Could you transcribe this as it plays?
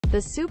The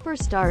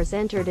superstars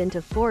entered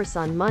into force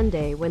on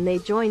Monday when they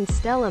joined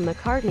Stella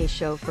McCartney's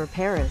show for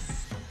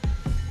Paris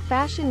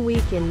Fashion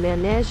Week in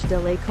Manège de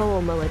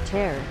L'Ecole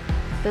Militaire.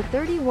 The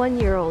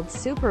 31-year-old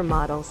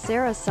supermodel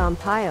Sara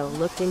Sampaio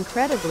looked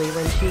incredibly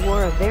when she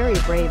wore a very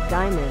brave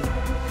diamond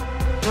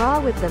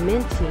bra with the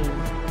mint team.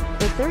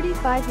 The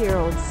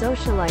 35-year-old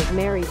Socialite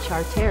Mary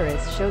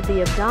Charteris showed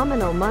the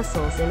abdominal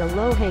muscles in a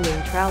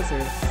low-hanging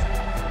trousers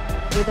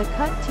with a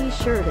cut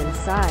t-shirt and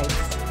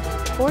sides.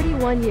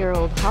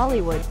 41-year-old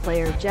Hollywood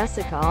player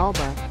Jessica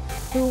Alba,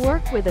 who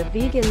worked with a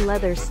vegan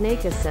leather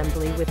snake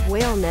assembly with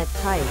whale net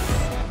tights,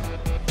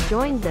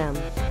 joined them.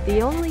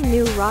 The only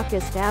new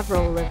rockist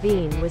Avril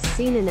Lavigne was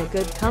seen in a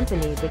good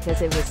company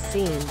because it was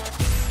seen.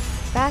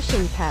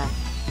 Fashion pack.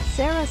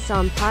 Sara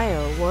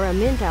Sampaio wore a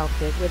mint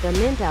outfit with a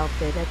mint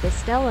outfit at the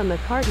Stella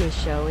McCartney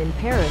show in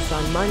Paris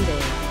on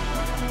Monday.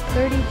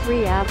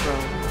 33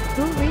 Avril,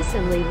 who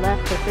recently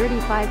left the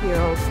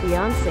 35-year-old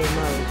fiancé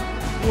mode,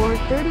 wore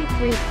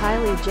 33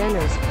 Kylie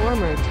Jenner's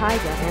former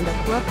Tyga and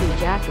a fluffy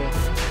jacket,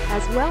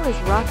 as well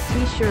as rock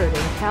t-shirt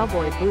and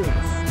cowboy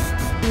boots.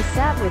 He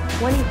sat with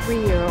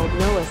 23-year-old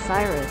Noah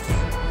Cyrus,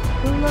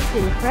 who looked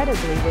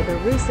incredibly with a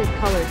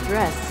russet-colored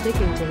dress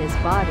sticking to his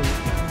body.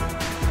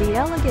 The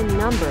elegant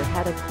number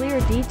had a clear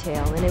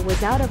detail and it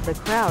was out of the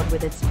crowd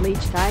with its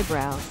bleached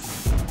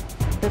eyebrows.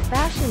 The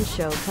fashion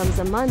show comes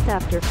a month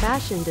after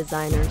fashion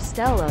designer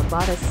Stella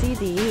bought a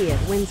CDE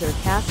at Windsor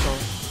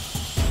Castle.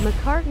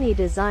 McCartney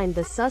designed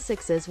the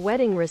Sussex's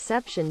wedding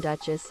reception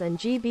Duchess and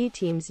GB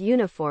team's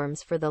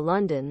uniforms for the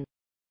London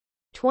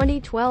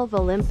 2012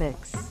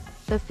 Olympics.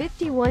 The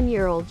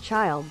 51-year-old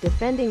child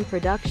defending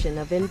production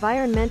of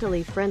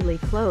environmentally friendly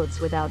clothes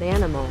without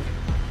animal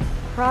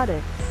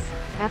products.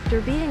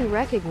 After being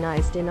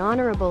recognized in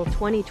honorable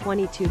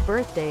 2022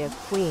 birthday of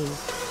Queen,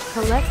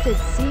 collected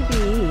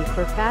CBE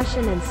for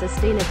fashion and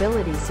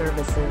sustainability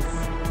services.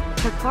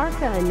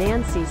 Kokarca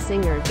Anansie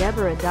singer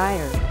Deborah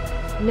Dyer,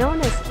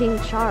 known as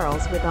King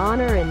Charles with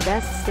honor and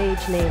best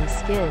stage name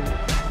Skin,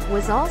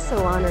 was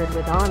also honored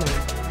with honor.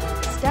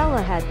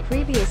 Stella had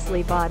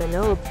previously bought an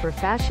Aube for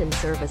fashion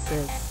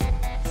services.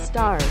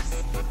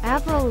 Stars.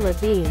 Avril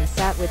Lavigne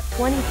sat with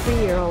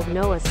 23-year-old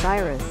Noah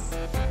Cyrus,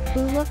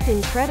 who looked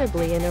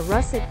incredibly in a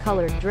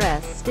russet-colored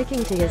dress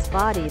sticking to his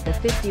body. The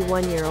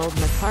 51-year-old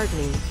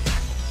McCartney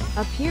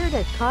appeared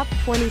at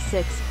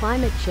COP26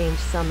 Climate Change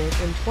Summit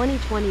in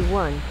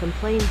 2021,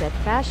 complained that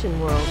fashion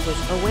world was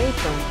away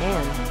from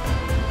and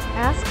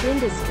asked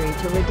industry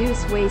to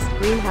reduce waste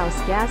greenhouse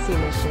gas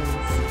emissions.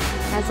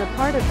 As a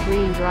part of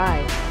Green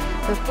Drive,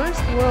 the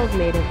first world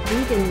made of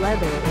vegan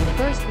leather and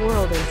first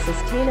world in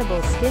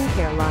sustainable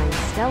skincare line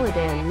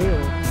Stella'dan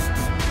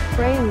new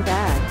fraying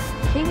bag.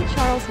 King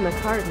Charles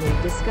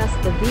McCartney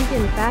discussed the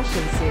vegan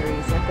fashion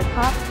series at the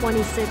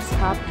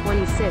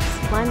COP26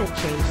 Climate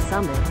Change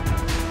Summit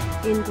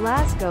in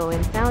Glasgow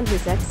and found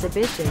his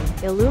exhibition,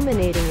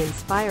 Illuminating,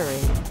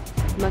 inspiring.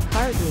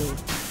 McCartney,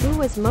 who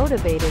was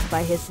motivated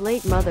by his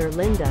late mother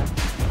Linda,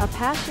 a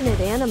passionate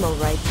animal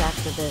rights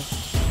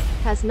activist,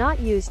 has not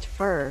used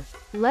fur,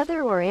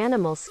 leather or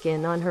animal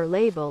skin on her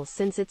label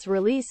since its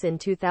release in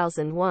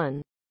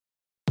 2001.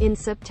 In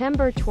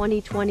September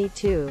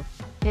 2022,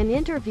 an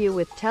interview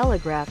with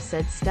Telegraph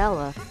said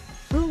Stella,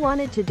 who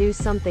wanted to do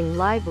something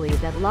lively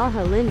that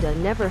Laja Linda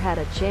never had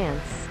a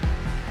chance.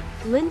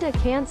 Linda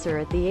cancer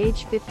at the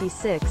age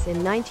 56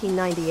 in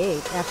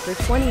 1998 after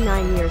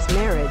 29 years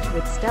marriage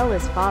with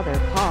Stella's father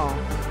Paul.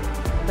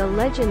 The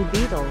legend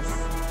Beatles.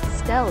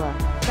 Stella,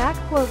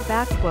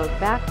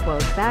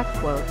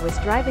 was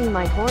driving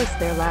my horse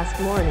there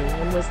last morning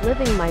and was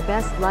living my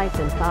best life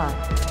and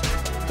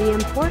thought, the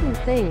important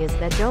thing is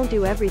that don't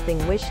do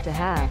everything wish to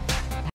have.